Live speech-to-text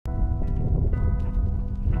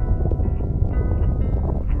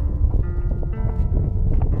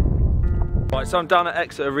Right, so I'm down at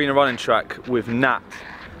Exeter Arena running track with Nat,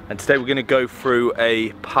 and today we're going to go through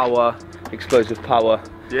a explosive power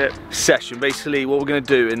session. Basically what we're going to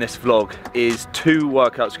do in this vlog is 2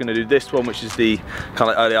 workouts. We're going to do this one, which is the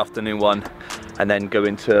kind of early afternoon one, and then go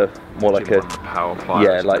into more like a power plyo,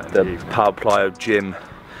 yeah, like the power plyo gym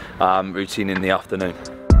routine in the afternoon.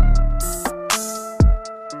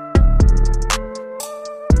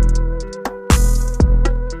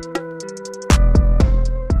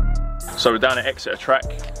 So we're down at Exeter track,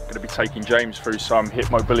 going to be taking James through some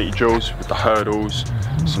hip mobility drills with the hurdles,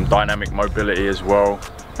 some dynamic mobility as well,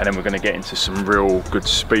 and then we're going to get into some real good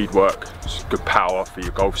speed work, good power for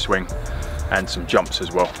your golf swing, and some jumps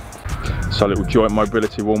as well. So a little joint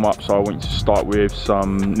mobility warm up, so I want you to start with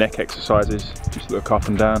some neck exercises. Just look up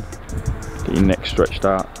and down, get your neck stretched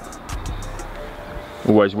out.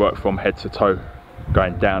 Always work from head to toe,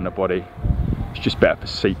 going down the body. It's just better for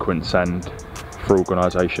sequence and for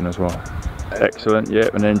organisation as well. Excellent, yeah,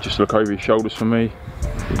 and then just look over your shoulders for me.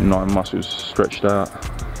 Keep the 9 muscles stretched out.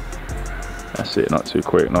 That's it, not too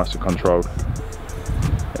quick, nice and controlled.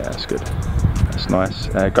 Yeah, that's good. That's nice.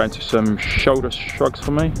 Go into some shoulder shrugs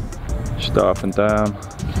for me. Just up and down.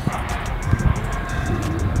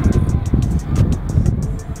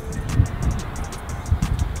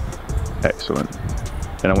 Excellent.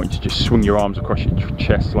 And I want you to just swing your arms across your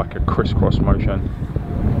chest like a crisscross motion.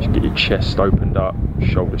 Just get your chest opened up,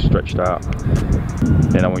 shoulders stretched out.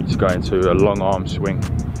 Then I want you to go into a long arm swing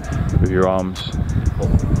with your arms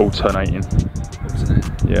alternating.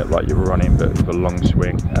 Yeah, like you're running, but with a long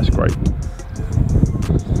swing. That's great.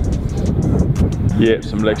 Yeah,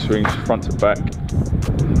 some leg swings front to back.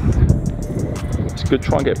 It's good.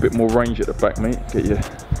 Try and get a bit more range at the back, mate. Get your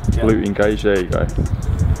glute engaged. There you go.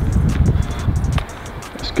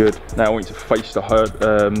 That's good. Now I want you to face the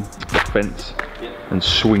fence and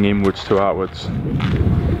swing inwards to outwards.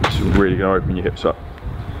 It's really going to open your hips up.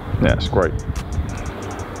 Yeah, that's great.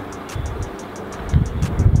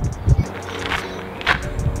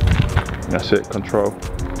 That's it, control.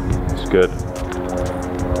 That's good.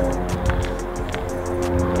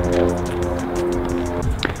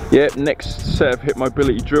 Yeah, next set of hip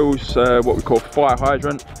mobility drills, what we call fire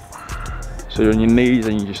hydrant. So you're on your knees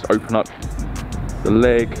and you just open up the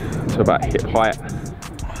leg to about hip height.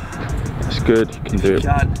 That's good. You can do it.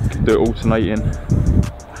 You can do it alternating.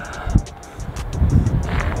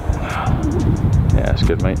 Yeah, that's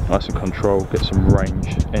good, mate. Nice and controlled. Get some range,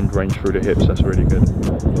 end range through the hips. That's really good.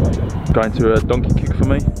 Go into a donkey kick for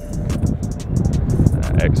me.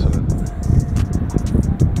 Excellent.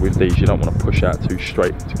 With these, you don't want to push out too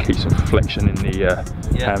straight to keep some flexion in the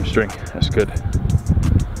hamstring. That's good.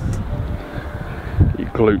 Get your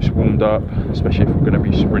glutes warmed up, especially if we're going to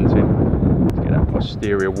be sprinting. To get that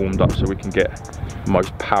posterior warmed up so we can get the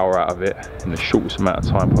most power out of it in the shortest amount of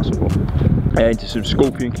time possible. And into some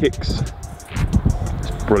scorpion kicks.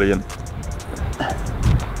 It's brilliant.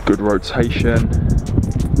 Good rotation.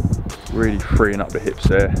 Really freeing up the hips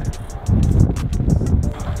there.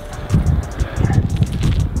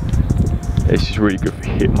 This is really good for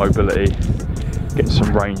hip mobility. Get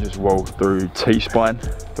some range as well through T-spine,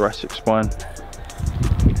 thoracic spine.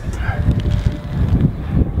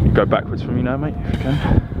 You go backwards for me now, mate, if you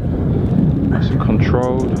can. Nice and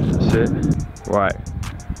controlled, that's it. Right,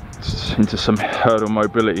 into some hurdle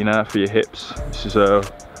mobility now for your hips. This is a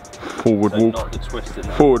forward walk. Not the twisted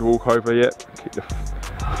now. Forward walk over, yeah. Keep the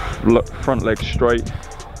front leg straight.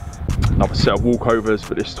 Another set of walkovers,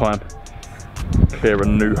 but this time clear a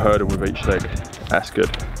new hurdle with each leg. That's good.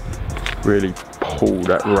 Really pull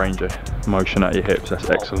that range of motion out of your hips. That's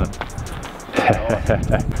excellent.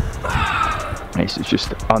 This is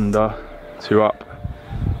just under to up.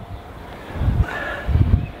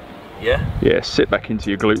 Yeah, sit back into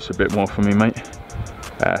your glutes a bit more for me, mate.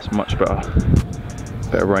 That's much better.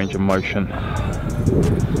 Better range of motion.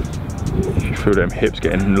 You feel them hips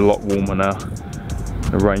getting a lot warmer now.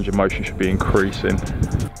 The range of motion should be increasing.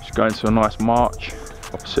 Just go into a nice march,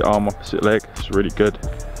 opposite arm, opposite leg. It's really good.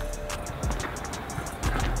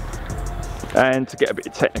 And to get a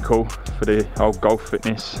bit technical for the old golf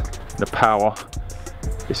fitness, the power,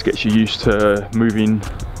 this gets you used to moving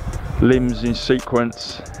limbs in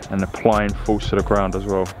sequence and applying force to the ground as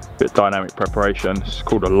well. Bit of dynamic preparation. It's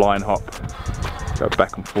called a line hop. Go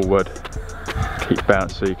back and forward, keep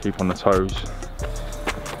bouncy, keep on the toes.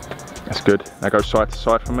 That's good. Now go side to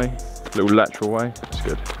side for me, a little lateral way. That's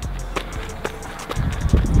good.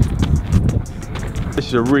 This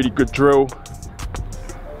is a really good drill.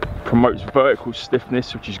 Promotes vertical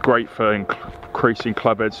stiffness, which is great for increasing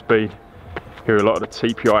clubhead speed. Hear a lot of the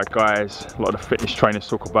TPI guys, a lot of the fitness trainers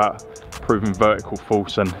talk about improving vertical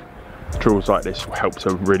force and Drills like this will help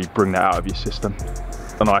to really bring that out of your system.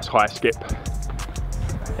 A nice high skip.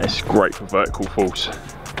 It's great for vertical force.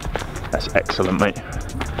 That's excellent, mate.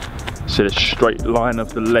 See the straight line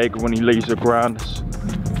of the leg when he leaves the ground.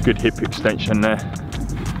 Good hip extension there.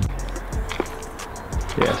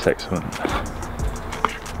 Yeah, it's excellent.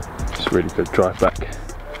 It's really good drive back.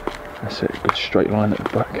 That's it, good straight line at the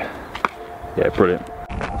back. Yeah, brilliant.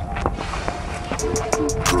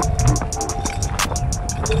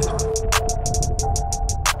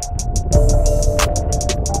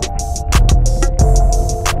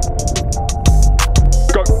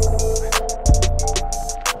 Go.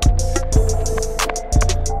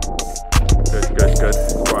 Good, good, good.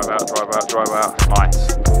 Drive out, drive out, drive out. Nice.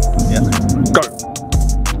 Yeah. Go.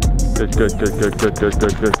 Good, good, good, good, good, good,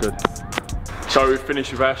 good, good, good. So we've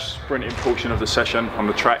finished with our sprinting portion of the session on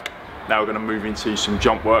the track. Now we're going to move into some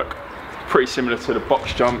jump work. Pretty similar to the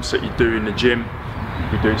box jumps that you do in the gym.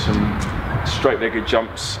 We're doing some straight-legged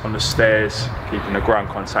jumps on the stairs, keeping the ground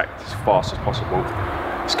contact as fast as possible.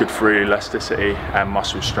 It's good for elasticity and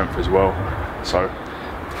muscle strength as well. So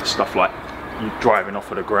stuff like you driving off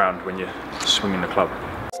of the ground when you're swinging the club.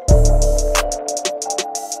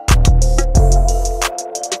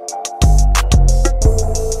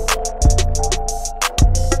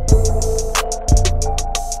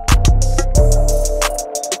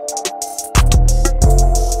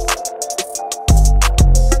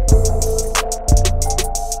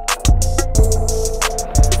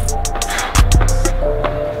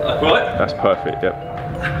 That's perfect, yep.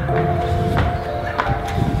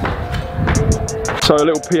 So a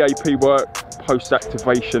little PAP work,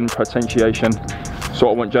 post-activation, potentiation. So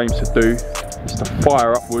what I want James to do is to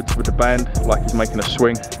fire upwards with the band like he's making a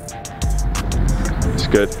swing. It's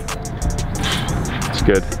good. It's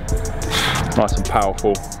good. Nice and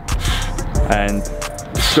powerful. And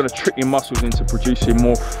it's going to trick your muscles into producing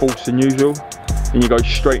more force than usual. Then you go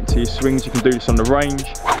straight into your swings. You can do this on the range,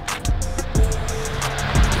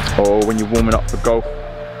 or when you're warming up for golf.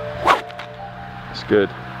 That's good.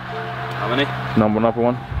 How many? Another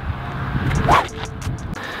one.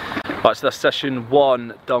 Right, so that's session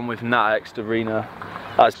 1 done with Nat at Arena.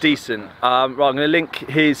 That's decent. Right, I'm going to link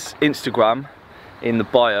his Instagram in the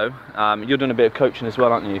bio. You're doing a bit of coaching as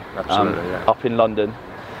well, aren't you? Absolutely, yeah. Up in London.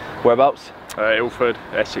 Whereabouts? Ilford,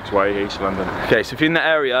 Essex Way, East London. Okay, so if you're in that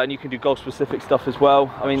area and you can do golf specific stuff as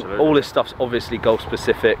well. I mean, Absolutely. all this stuff's obviously golf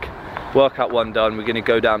specific. Workout 1 done. We're going to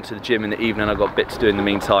go down to the gym in the evening. I've got a bit to do in the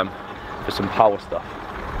meantime for some power stuff.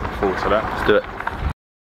 Look forward to that. Let's do it.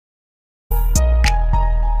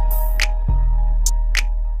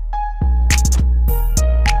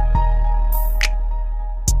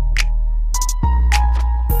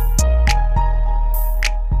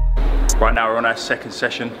 Right now we're on our second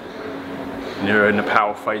session. And you're in the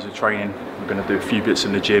power phase of training. We're going to do a few bits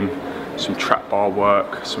in the gym, some trap bar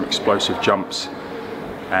work, some explosive jumps,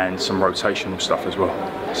 and some rotational stuff as well.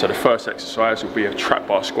 So the first exercise will be a trap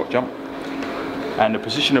bar squat jump. And the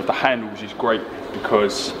position of the handles is great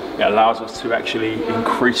because it allows us to actually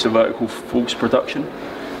increase the vertical force production.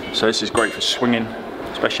 So this is great for swinging,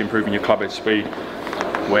 especially improving your clubhead speed,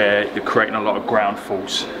 where you're creating a lot of ground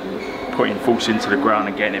force, putting force into the ground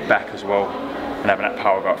and getting it back as well, and having that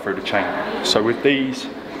power go up through the chain. So with these,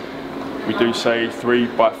 we do say 3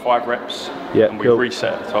 by 5 reps, and we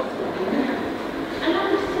reset at the top.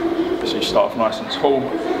 So you start off nice and tall,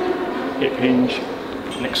 hip hinge,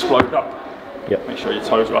 and explode up. Yep. Make sure your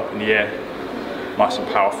toes are up in the air, nice and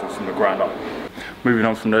powerful from the ground up. Moving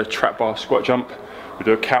on from the trap bar squat jump, we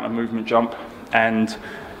do a counter movement jump, and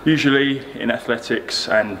usually in athletics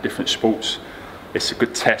and different sports, it's a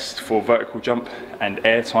good test for vertical jump and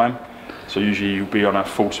air time. So usually you'll be on a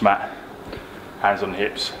force mat, hands on the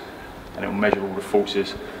hips, and it will measure all the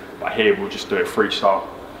forces. But here we'll just do it freestyle.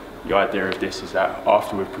 The idea of this is that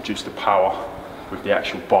after we've produced the power with the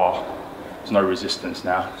actual bar, there's no resistance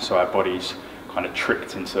now, so our body's kind of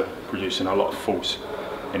tricked into producing a lot of force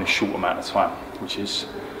in a short amount of time, which is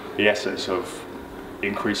the essence of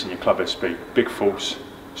increasing your clubhead speed. Big force,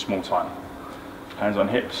 small time. Hands on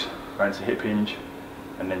hips, go into hip hinge,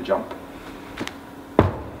 and then jump.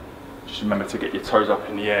 Just remember to get your toes up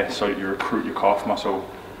in the air so you recruit your calf muscle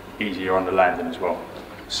easier on the landing as well.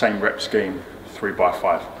 Same rep scheme, 3 by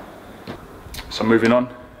 5. So moving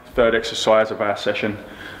on, third exercise of our session,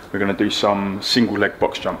 we're going to do some single leg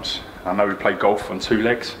box jumps. I know we play golf on 2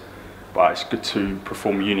 legs, but it's good to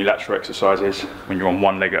perform unilateral exercises when you're on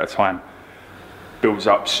 1 leg at a time. Builds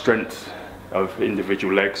up strength of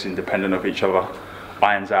individual legs independent of each other,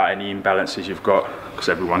 irons out any imbalances you've got, because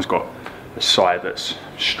everyone's got a side that's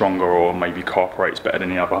stronger or maybe cooperates better than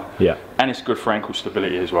the other. Yeah. And it's good for ankle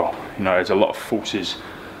stability as well. You know, there's a lot of forces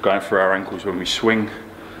going through our ankles when we swing.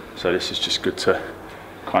 So this is just good to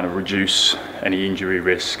kind of reduce any injury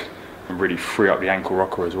risk and really free up the ankle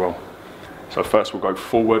rocker as well. So first we'll go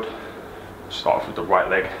forward, start off with the right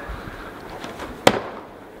leg.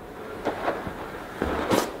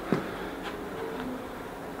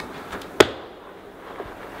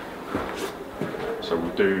 So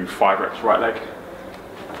we'll do 5 reps right leg.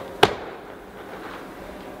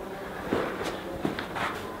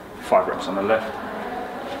 5 reps on the left.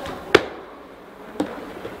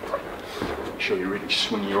 Make sure you really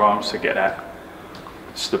swing your arms to get that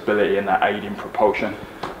stability and that aid in propulsion.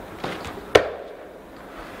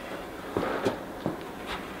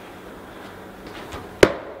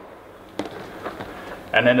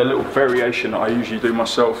 And then a little variation that I usually do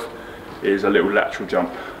myself is a little lateral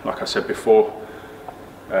jump. Like I said before,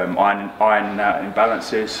 ironing out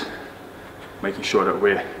imbalances, making sure that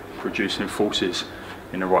we're producing forces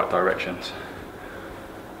in the right directions.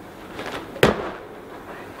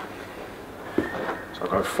 So I'll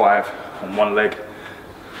go 5 on one leg,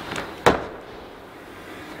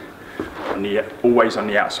 always on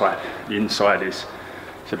the outside. The inside is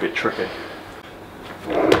a bit tricky.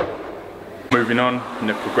 Moving on in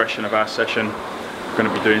the progression of our session, we're going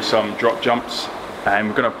to be doing some drop jumps, and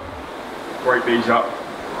we're going to break these up,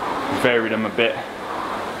 vary them a bit.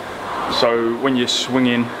 So when you're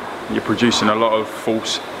swinging, you're producing a lot of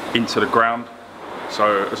force into the ground.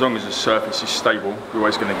 So as long as the surface is stable, you're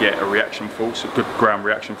always going to get a reaction force, a good ground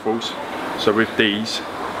reaction force. So with these,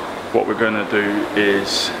 what we're going to do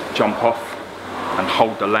is jump off and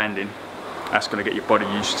hold the landing. That's going to get your body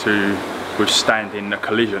used to withstanding the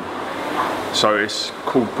collision. So it's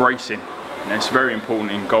called bracing, and it's very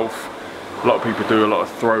important in golf. A lot of people do a lot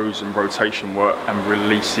of throws and rotation work and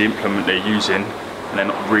release the implement they're using, and they're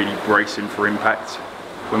not really bracing for impact.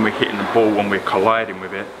 When we're hitting the ball, when we're colliding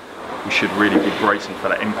with it, we should really be bracing for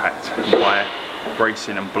that impact. And by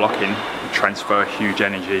bracing and blocking, you transfer huge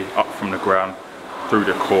energy up from the ground through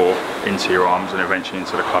the core into your arms and eventually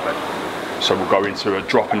into the club head. So we'll go into a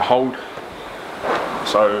drop and hold.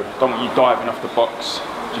 So don't want you diving off the box,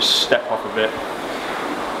 just step off of it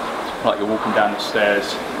like you're walking down the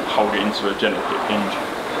stairs, hold it into a gentle hip hinge.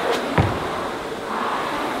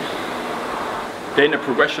 Then the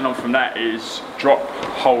progression on from that is drop,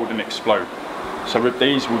 hold and explode. So with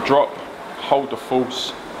these we'll drop, hold the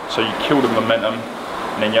force, so you kill the momentum,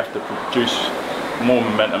 and then you have to produce more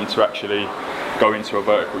momentum to actually go into a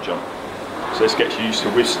vertical jump. So this gets you used to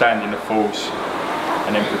withstanding the force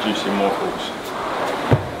and then producing more force.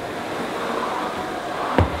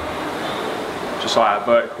 Just like our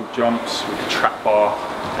vertical jumps with the trap bar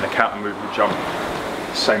and a counter movement jump,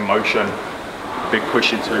 same motion, big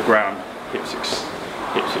push into the ground, hips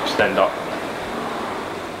extend up.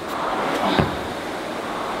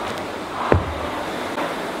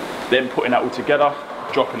 Then putting that all together,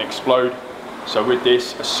 drop and explode. So with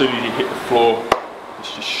this, as soon as you hit the floor,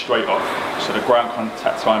 it's just straight off. So the ground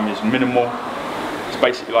contact time is minimal. It's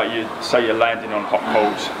basically like you say you're landing on hot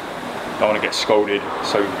coals. Don't want to get scolded,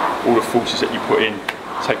 so all the forces that you put in,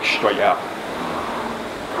 take straight out.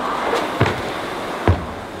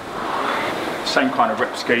 Same kind of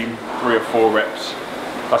rep scheme, 3 or 4 reps.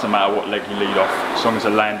 Doesn't matter what leg you lead off, as long as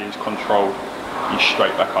the landing is controlled, you're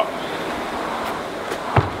straight back up.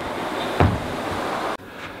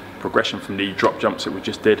 Progression from the drop jumps that we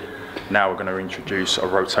just did. Now we're going to introduce a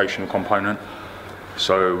rotational component.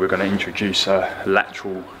 So we're going to introduce a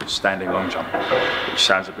lateral standing long jump, which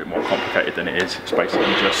sounds a bit more complicated than it is. It's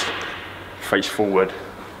basically just face forward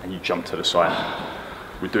and you jump to the side.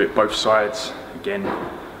 We do it both sides. Again,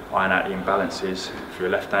 iron out the imbalances. If you're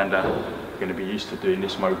a left-hander, you're going to be used to doing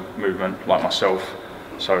this movement like myself.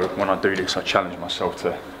 So when I do this, I challenge myself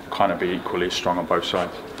to kind of be equally as strong on both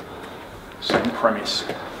sides. Same premise.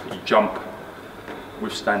 You jump,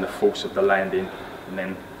 withstand the force of the landing, and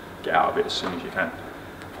then get out of it as soon as you can.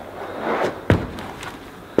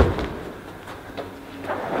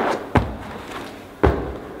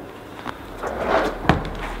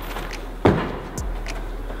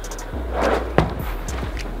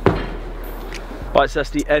 Right, so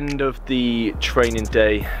that's the end of the training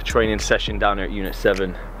session down here at Unit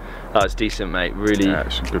 7. That was decent, mate. Really, yeah,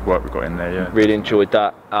 some good work we got in there. Yeah, really enjoyed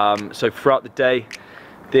that. So throughout the day,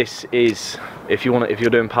 this is, if you're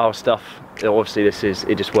doing power stuff, obviously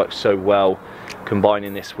it just works so well.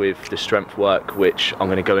 Combining this with the strength work, which I'm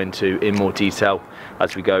going to go into in more detail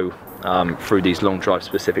as we go through these long drive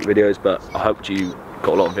specific videos. But I hope you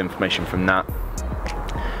got a lot of information from Nat.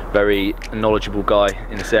 Very knowledgeable guy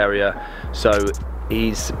in this area. So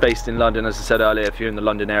He's based in London, as I said earlier. If you're in the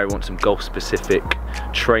London area, want some golf specific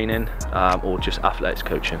training or just athletics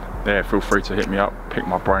coaching, yeah, feel free to hit me up, pick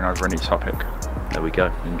my brain over any topic. There we go.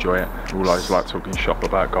 Enjoy it. All I like talking shop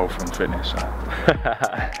about golf and fitness.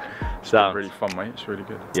 So. It's really fun, mate. It's really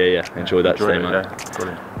good. Yeah, enjoy that today, man. Yeah,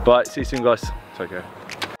 brilliant. Bye, see you soon, guys. Take care.